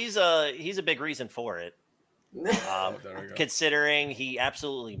 Well, he's a big reason for it. There we go. Considering he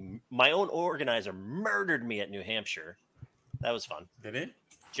absolutely, my own organizer murdered me at New Hampshire. That was fun. Did he?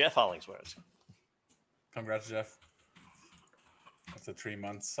 Jeff Hollingsworth. Congrats, Jeff. That's a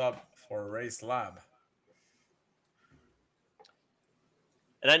 3-month sub for Race Lab.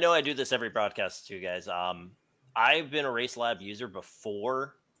 And I know I do this every broadcast too, guys. I've been a Race Lab user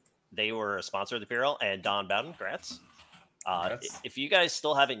before they were a sponsor of the PRL, and Don Bowden, congrats. If you guys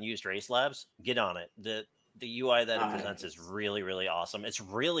still haven't used Race Labs, get on it. The UI that it presents is really, really awesome. It's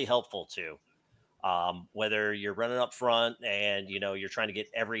really helpful too. Whether you're running up front and you're trying to get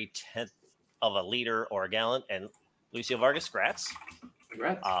every 10th of a liter or a gallon, and Lucio Vargas, congrats.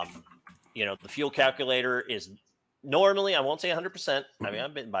 The fuel calculator is normally, I won't say 100%. I mean,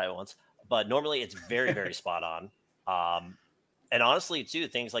 I've been by it once, but normally it's very, very spot on. And honestly, too,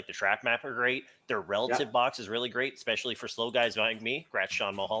 things like the track map are great. Their relative box is really great, especially for slow guys like me, congrats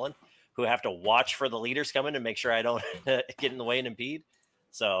Sean Mulholland, who have to watch for the leaders coming and make sure I don't get in the way and impede.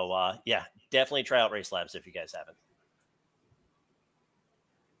 So, definitely try out Race Labs if you guys haven't.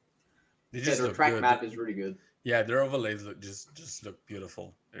 Their track map is really good. Yeah, their overlays just look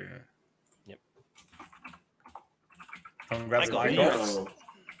beautiful. Yep. Congrats, Michael. Michael.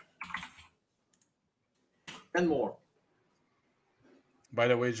 And more. By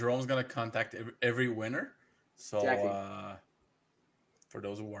the way, Jerome's gonna contact every winner. So Exactly. For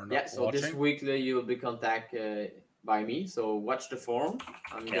those who are not So watching, this weekly you'll be contacted by me. So watch the forum.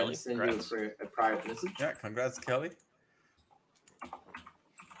 I'm Kelly, gonna send congrats. you a private message. yeah, congrats, Kelly.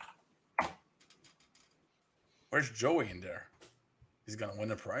 Where's Joey in there? He's gonna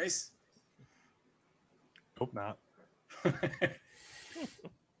win a prize. Hope not.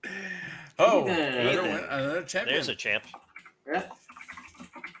 Oh, Ethan. another champion. There's a champ. Yeah.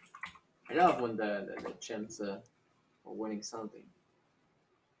 I love when the champs are winning something.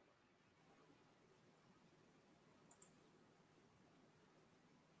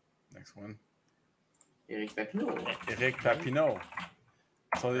 Next one. Eric Papineau. Eric Papineau.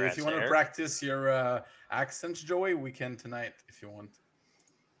 So Congrats, if you want to Eric. practice your accents, Joey, we can tonight if you want.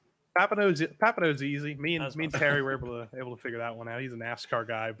 Papineau's easy. Me That's and fine. Terry were able to figure that one out. He's a NASCAR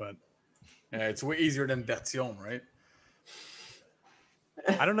guy, but Yeah, it's way easier than Bertillon, right?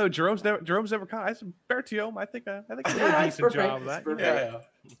 I don't know. Jerome's never caught. I said Bertium. I think I did a Yeah, it's decent perfect. job of It's that. perfect.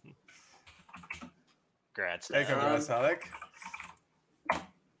 Yeah. Congrats. Hey, Dan. congrats, Alec.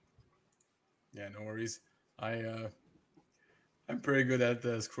 Yeah, no worries. I'm pretty good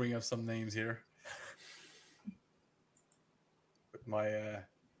at screwing up some names here with my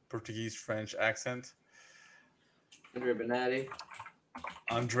Portuguese French accent. Andre Benatti.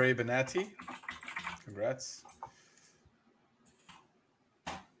 Andre Benatti. Congrats.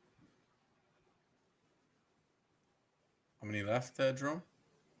 How many left, Jerome?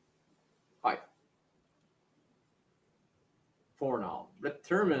 5. 4 now. Brett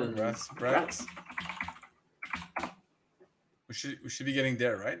Thurman. Congrats, Brett. We should be getting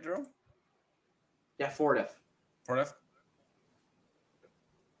there, right, Jerome? Yeah, 4 left. 4 left.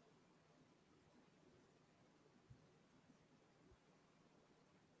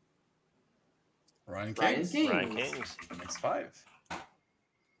 Ryan Ryan Kings. King. Ryan Kings. Next 5.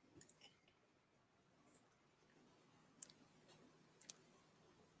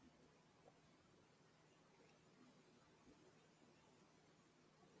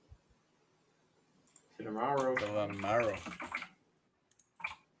 Tomorrow. Amaro.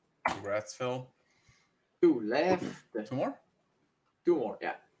 Congrats, Phil. 2 left. 2 more? 2 more,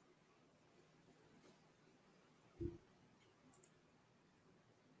 yeah.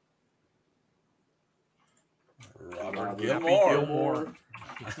 Robert Happy Gilmore. Gilmore.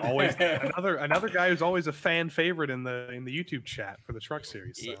 Always another guy who's always a fan favorite in the YouTube chat for the truck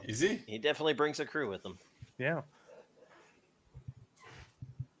series. So, Is he? He definitely brings a crew with him. yeah.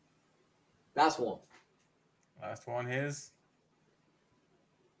 Last one. Last one is.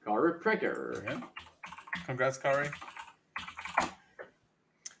 Corey Pricker. Okay. Congrats, Kari.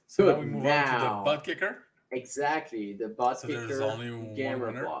 So now Good. we move on to the Now. butt kicker. Exactly. The butt So there's kicker only one gamer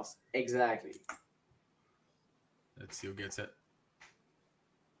winner? boss. Exactly. Let's see who gets it.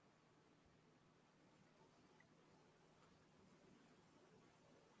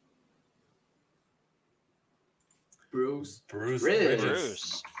 Bruce. Bruce Bridges. Bridges.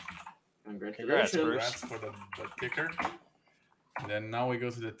 Bruce. Congratulations. Bruce. Congrats for the butt kicker. And then now we go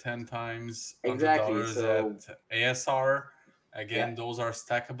to the 10 times Exactly, $100 so- at ASR. Again, Yeah. those are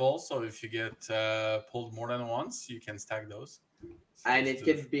stackable. So if you get pulled more than once, you can stack those. and it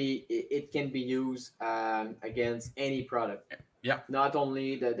can be used against any product. Yeah. Not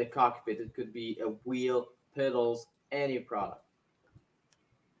only the cockpit, it could be a wheel, pedals, any product.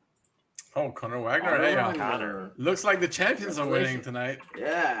 Oh, Connor Wagner. Connor Hey, Wagner. Connor. looks like the champions are winning Congratulations. tonight.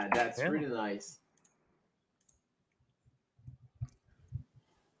 Yeah, that's Yeah. really nice.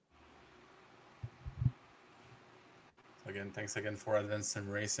 Again, thanks again for Advanced Sim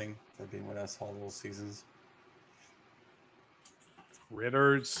Racing for being with us all those seasons.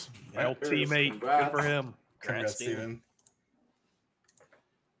 Ritters, my Yeah. old Ritters, teammate. Good for congrats. him. Congrats, Steven. Steven.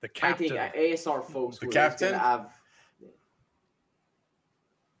 The I think captain. ASR folks The is captain? gonna have.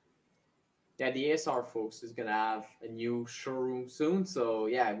 Yeah, the ASR folks is gonna have a new showroom soon. So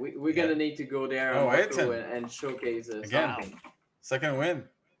yeah, we're gonna need to go there Oh, Marco, Ethan. and showcase Again. something. Second win.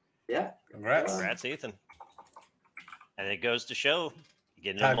 Yeah. Congrats. Congrats, Ethan. And it goes to show you get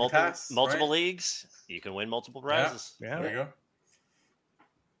into Time multiple, pass, multiple right? leagues, you can win multiple prizes. Yeah. There you go.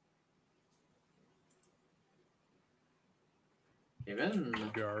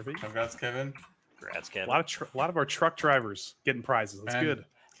 Even Garvey. Congrats, Kevin. Congrats, A Kevin. lot of our truck drivers getting prizes. That's And- good.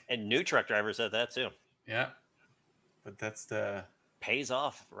 And new truck drivers at that too. Yeah. But that's the Pays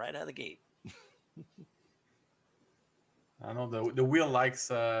off right out of the gate. I know the wheel likes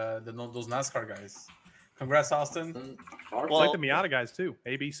those NASCAR guys. Congrats, Austin. It's Well- like the Miata guys too.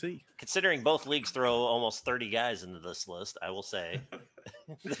 ABC. Considering both leagues throw almost 30 guys into this list, I will say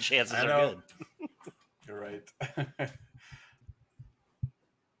the chances I are know. good. You're right.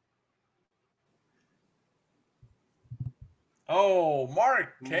 Oh,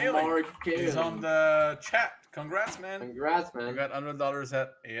 Mark Cayley. Mark He's Cayley. on the chat. Congrats, man. Congrats, You man. got $100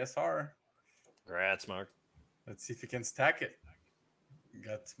 at ASR. Congrats, Mark. Let's see if you can stack it. You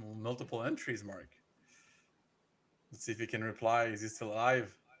got multiple entries, Mark. Let's see if he can reply. Is he still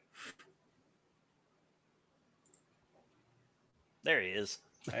alive? There he is.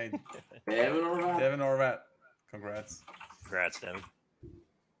 Hey, Devin or not? Devin Orvat. Congrats. Congrats, Devin.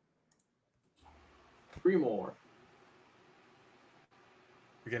 3 more.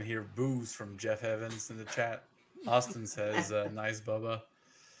 We can hear boos from Jeff Evans in the chat. Austin says, nice, Bubba.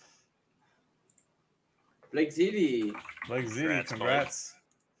 Blake Ziti. Blake Z, Congrats, congrats.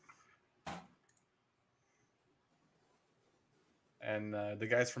 And the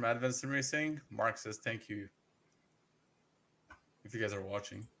guys from Advanced Sim Racing, Mark says thank you. If you guys are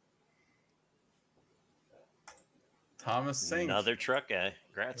watching. Thomas Singh. Another truck guy.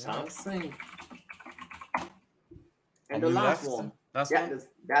 Congrats, Tom. Let's sing. On And the last left? one. Last Yeah, one?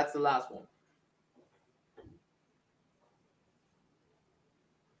 that's the last one.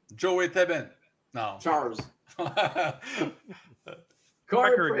 Joey Teben. No. Charles. Brecker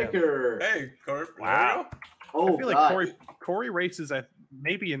Corey again. Breaker. Hey, Corey. Wow. Oh, I feel like God. Corey races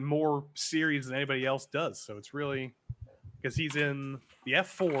maybe in more series than anybody else does. So it's really because he's in the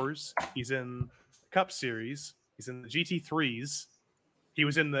F4s, he's in the Cup Series, he's in the GT3s, he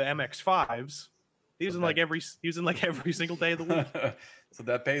was in the MX5s. He was in like every single day of the week. So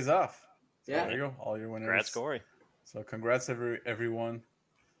that pays off. So Yeah. there you go. All your winners. Congrats, Corey. So congrats everyone.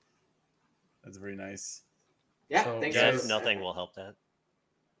 That's very nice. Yeah, So, thanks. Yeah, guys- nothing will help that.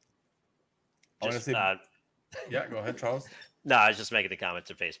 I wanna Just, say- uh, Yeah, go ahead, Charles. no, I was just making the comment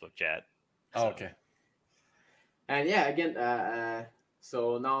to Facebook chat. Oh, okay. And yeah, again,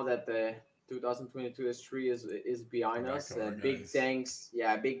 so now that the 2022 S3 is behind Back us, to our big guys. thanks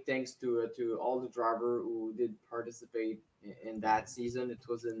to all the driver who did participate in that season. It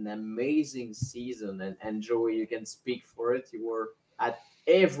was an amazing season, and Joey, you can speak for it. You were at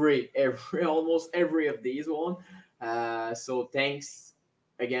every almost every of these one. So thanks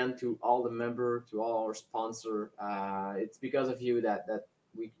again to all the member, to all our sponsor. It's because of you that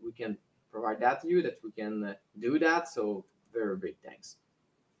we can provide that to you, that we can do that. So very big thanks.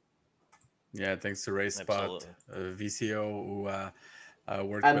 Yeah, thanks to Race Spot, Absolutely. VCO, who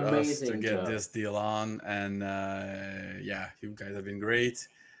worked with us to Amazing get job. this deal on. And yeah, you guys have been great.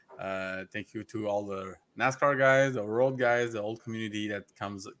 Thank you to all the NASCAR guys, the road guys, the old community that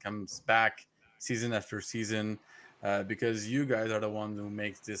comes back season after season, because you guys are the ones who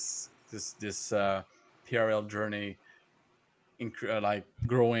makes this PRL journey like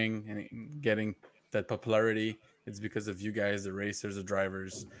growing and getting that popularity. It's because of you guys, the racers, the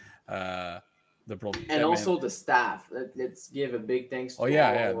drivers, And also the staff. Let's give a big thanks to oh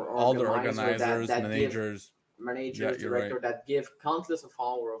yeah, our all the organizer organizers, that give managers. managers, you're director that give countless of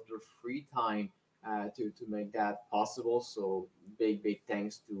hours of their free time to make that possible. So big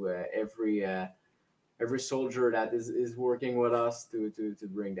thanks to every soldier that is working with us to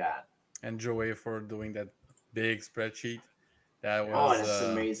bring that. And Joey for doing that big spreadsheet. That Oh, was that's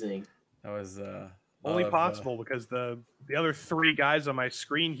amazing. that was Only possible because the other 3 guys on my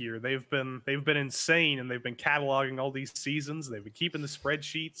screen here, they've been insane, and they've been cataloging all these seasons. They've been keeping the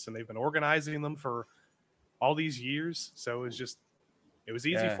spreadsheets, and they've been organizing them for all these years. So it was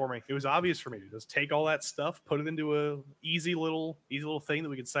easy for me. It was obvious for me to just take all that stuff, put it into a easy little thing that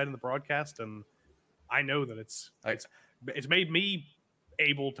we could cite in the broadcast, and I know that it's made me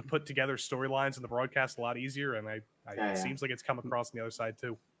able to put together storylines in the broadcast a lot easier, and it seems like it's come across on the other side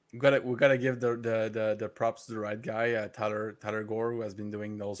too. We gotta give the props to the right guy, Tyler Gore, who has been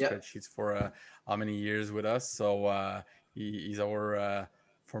doing those spreadsheets for how many years with us. So he's our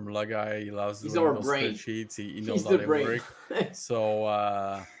formula guy. He loves doing those spreadsheets. He knows how they work.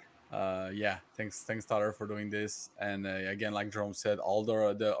 So thanks Tyler for doing this. And again, like Jerome said, all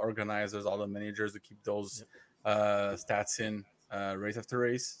the organizers, all the managers to keep those stats in race after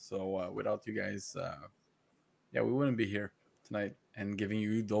race. So without you guys, we wouldn't be here tonight and giving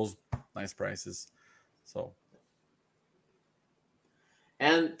you those nice prices. So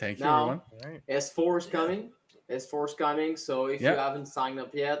and thank you, now, everyone. S4 is coming. S4 is coming. So if you haven't signed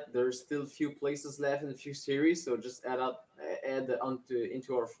up yet, there's still a few places left in a few series. So just add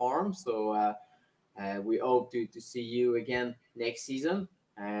into our farm. So we hope to see you again next season.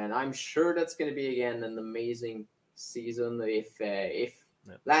 And I'm sure that's going to be again an amazing season. If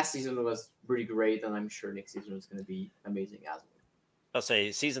last season was pretty great, and I'm sure next season is going to be amazing as well. I'll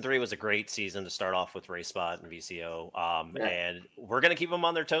say season 3 was a great season to start off with RaceSpot and VCO. And we're going to keep them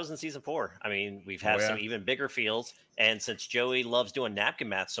on their toes in season 4. I mean, we've had some even bigger fields. And since Joey loves doing napkin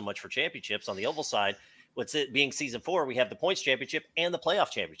math so much for championships on the oval side, with it being season 4, we have the points championship and the playoff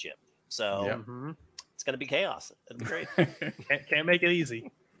championship. So it's going to be chaos. It'll be great. Can't make it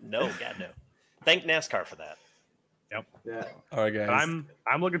easy. No, God, no. Thank NASCAR for that. Yep. Yeah. All right, guys. But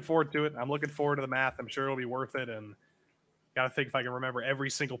I'm looking forward to it. I'm looking forward to the math. I'm sure it'll be worth it. And got to think if I can remember every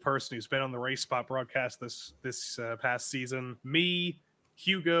single person who's been on the RaceSpot broadcast this past season. Me,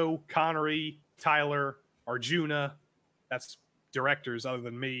 Hugo, Connery, Tyler, Arjuna. That's directors other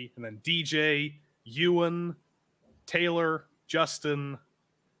than me. And then DJ, Ewan, Taylor, Justin,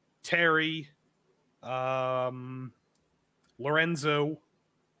 Terry, Lorenzo.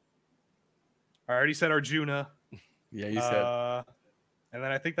 I already said Arjuna. Yeah, you said. And then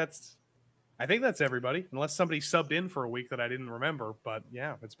I think that's everybody, unless somebody subbed in for a week that I didn't remember. But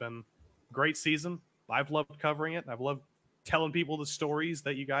yeah, it's been a great season. I've loved covering it. I've loved telling people the stories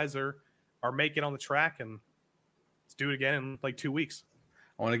that you guys are making on the track, and let's do it again in like 2 weeks.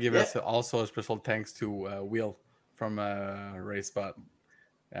 I want to give us also a special thanks to Will from RaceSpot.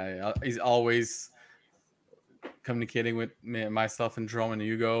 He's always communicating with myself and Jerome and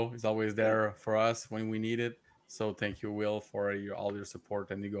Hugo. He's always there for us when we need it. So thank you, Will, for all your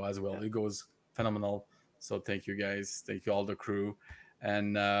support, and Hugo as well. Hugo is phenomenal. So thank you, guys. Thank you, all the crew.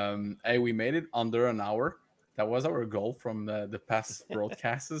 And hey, we made it under an hour. That was our goal from the past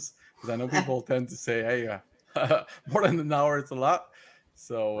broadcasts, because I know people tend to say, hey, more than an hour, it's a lot.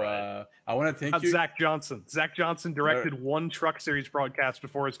 So I want to thank you. Zach Johnson. Zach Johnson directed one Truck Series broadcast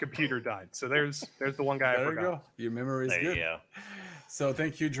before his computer died. So there's the one guy I forgot. You go. Your memory is good. Yeah. So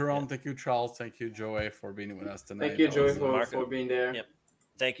thank you, Jerome. Thank you, Charles. Thank you, Joey, for being with us tonight. Thank you, Joey, for being there. Yep.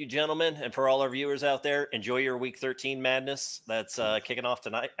 Thank you, gentlemen. And for all our viewers out there, enjoy your Week 13 madness. That's kicking off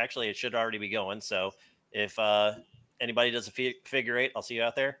tonight. Actually, it should already be going. So if anybody does a figure 8, I'll see you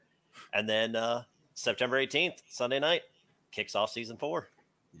out there. And then September 18th, Sunday night, kicks off season 4.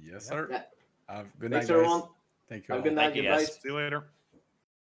 Yes, sir. Yeah. Good night, Thanks, everyone. guys. Thank you. Have a good night, you, guys. guys. See you later.